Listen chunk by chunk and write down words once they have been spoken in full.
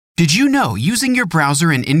Did you know using your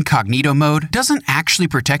browser in incognito mode doesn't actually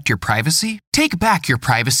protect your privacy? Take back your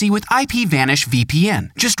privacy with IPVanish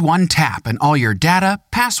VPN. Just one tap and all your data,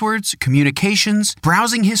 passwords, communications,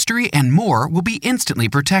 browsing history, and more will be instantly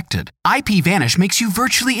protected. IPVanish makes you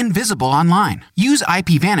virtually invisible online. Use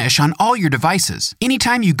IPVanish on all your devices,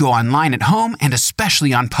 anytime you go online at home and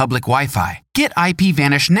especially on public Wi-Fi. Get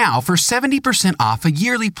IPVanish now for 70% off a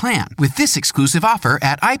yearly plan with this exclusive offer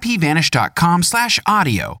at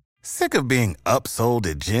ipvanish.com/audio. Sick of being upsold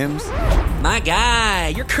at gyms? My guy,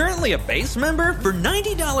 you're currently a base member? For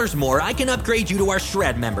 $90 more, I can upgrade you to our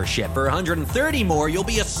Shred membership. For $130 more, you'll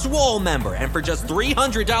be a Swole member. And for just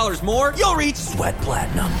 $300 more, you'll reach Sweat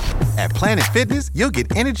Platinum. At Planet Fitness, you'll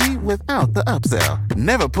get energy without the upsell.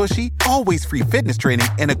 Never pushy, always free fitness training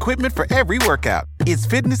and equipment for every workout. It's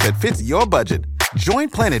fitness that fits your budget. Join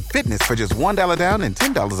Planet Fitness for just $1 down and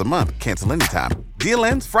 $10 a month. Cancel anytime. Deal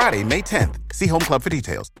ends Friday, May 10th. See Home Club for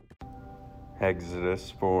details.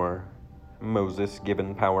 Exodus 4. Moses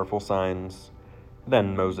given powerful signs.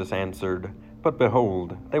 Then Moses answered, But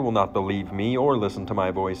behold, they will not believe me or listen to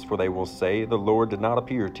my voice, for they will say, The Lord did not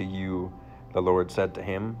appear to you. The Lord said to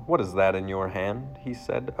him, What is that in your hand? He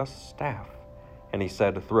said, A staff. And he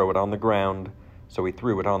said, Throw it on the ground. So he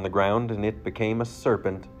threw it on the ground, and it became a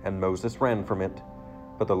serpent, and Moses ran from it.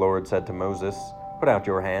 But the Lord said to Moses, Put out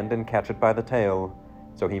your hand and catch it by the tail.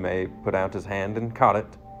 So he may put out his hand and caught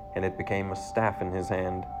it, and it became a staff in his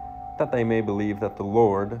hand, that they may believe that the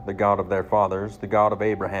Lord, the God of their fathers, the God of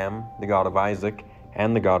Abraham, the God of Isaac,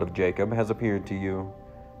 and the God of Jacob, has appeared to you.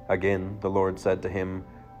 Again the Lord said to him,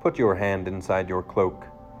 Put your hand inside your cloak.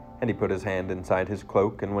 And he put his hand inside his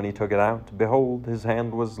cloak, and when he took it out, behold, his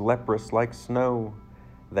hand was leprous like snow.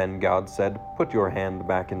 Then God said, Put your hand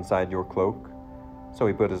back inside your cloak. So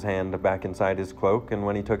he put his hand back inside his cloak, and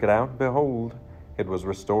when he took it out, behold, it was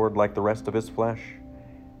restored like the rest of his flesh.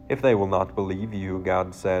 If they will not believe you,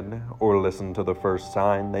 God said, or listen to the first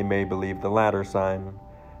sign, they may believe the latter sign.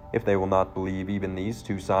 If they will not believe even these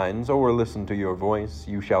two signs, or listen to your voice,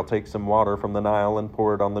 you shall take some water from the Nile and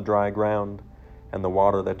pour it on the dry ground, and the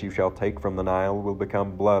water that you shall take from the Nile will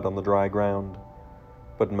become blood on the dry ground.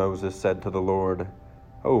 But Moses said to the Lord,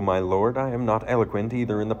 O my Lord, I am not eloquent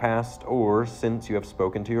either in the past or since you have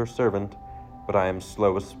spoken to your servant, but I am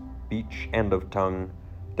slow of speech and of tongue.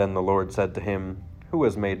 Then the Lord said to him, Who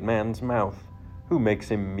has made man's mouth? Who makes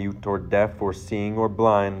him mute or deaf or seeing or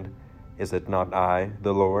blind? Is it not I,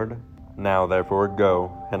 the Lord? Now therefore go,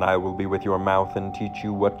 and I will be with your mouth and teach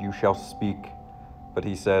you what you shall speak. But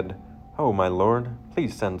he said, O my Lord,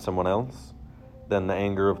 please send someone else. Then the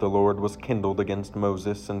anger of the Lord was kindled against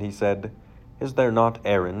Moses, and he said, Is there not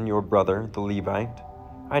Aaron, your brother, the Levite?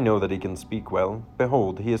 I know that he can speak well.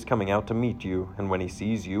 Behold, he is coming out to meet you, and when he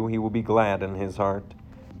sees you, he will be glad in his heart.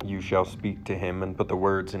 You shall speak to him and put the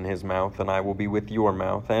words in his mouth, and I will be with your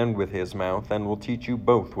mouth and with his mouth, and will teach you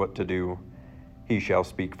both what to do. He shall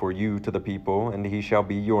speak for you to the people, and he shall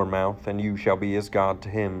be your mouth, and you shall be as God to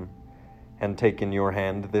him. And take in your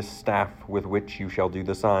hand this staff with which you shall do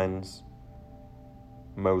the signs.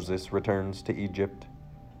 Moses returns to Egypt.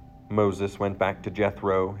 Moses went back to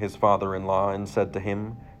Jethro, his father-in-law, and said to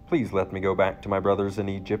him, Please let me go back to my brothers in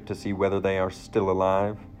Egypt to see whether they are still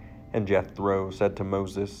alive. And Jethro said to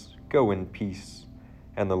Moses, Go in peace.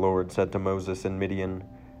 And the Lord said to Moses in Midian,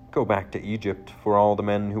 Go back to Egypt, for all the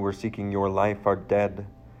men who were seeking your life are dead.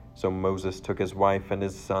 So Moses took his wife and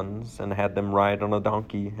his sons, and had them ride on a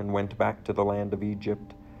donkey, and went back to the land of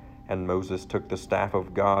Egypt. And Moses took the staff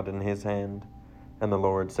of God in his hand. And the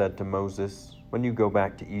Lord said to Moses, When you go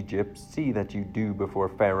back to Egypt, see that you do before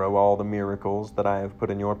Pharaoh all the miracles that I have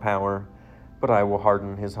put in your power. But I will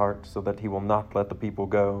harden his heart, so that he will not let the people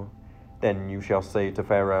go. Then you shall say to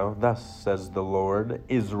Pharaoh, Thus says the Lord,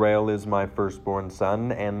 Israel is my firstborn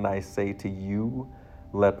son, and I say to you,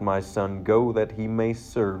 Let my son go, that he may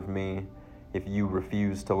serve me. If you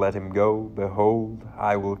refuse to let him go, behold,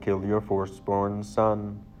 I will kill your firstborn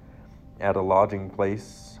son. At a lodging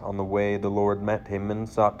place, on the way the Lord met him, and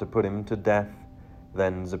sought to put him to death.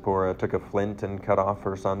 Then Zipporah took a flint, and cut off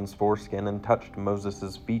her son's foreskin, and touched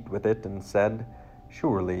Moses' feet with it, and said,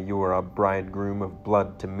 Surely you are a bridegroom of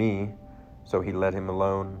blood to me. So he let him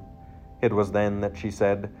alone. It was then that she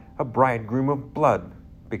said, A bridegroom of blood,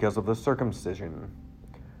 because of the circumcision.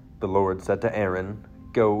 The Lord said to Aaron,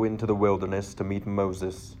 Go into the wilderness to meet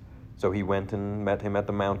Moses. So he went and met him at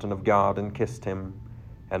the mountain of God, and kissed him.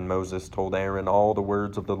 And Moses told Aaron all the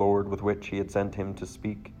words of the Lord with which he had sent him to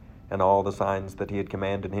speak, and all the signs that he had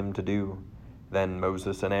commanded him to do. Then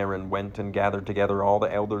Moses and Aaron went and gathered together all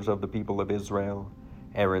the elders of the people of Israel.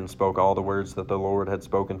 Aaron spoke all the words that the Lord had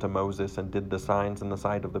spoken to Moses, and did the signs in the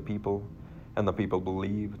sight of the people. And the people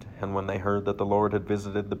believed, and when they heard that the Lord had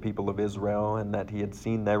visited the people of Israel, and that he had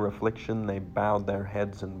seen their affliction, they bowed their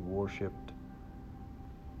heads and worshipped.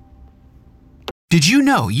 Did you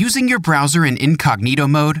know using your browser in incognito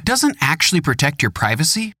mode doesn't actually protect your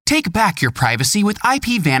privacy? Take back your privacy with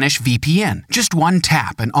IPVanish VPN. Just one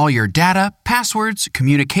tap and all your data, passwords,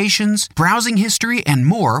 communications, browsing history, and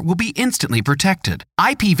more will be instantly protected.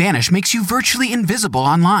 IPVanish makes you virtually invisible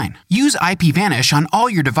online. Use IPVanish on all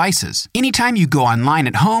your devices, anytime you go online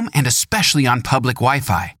at home and especially on public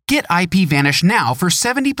Wi-Fi. Get IPVanish now for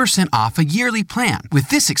 70% off a yearly plan with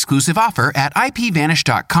this exclusive offer at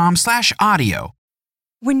ipvanish.com/audio.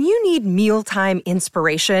 When you need mealtime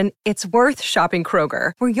inspiration, it's worth shopping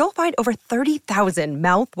Kroger, where you'll find over 30,000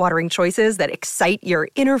 mouth-watering choices that excite your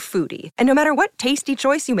inner foodie. And no matter what tasty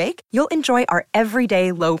choice you make, you'll enjoy our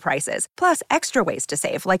everyday low prices, plus extra ways to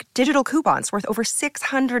save, like digital coupons worth over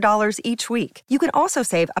 $600 each week. You can also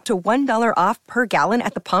save up to $1 off per gallon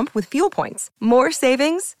at the pump with fuel points. More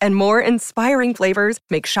savings and more inspiring flavors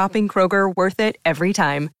make shopping Kroger worth it every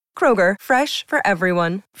time. Kroger, fresh for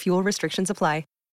everyone. Fuel restrictions apply.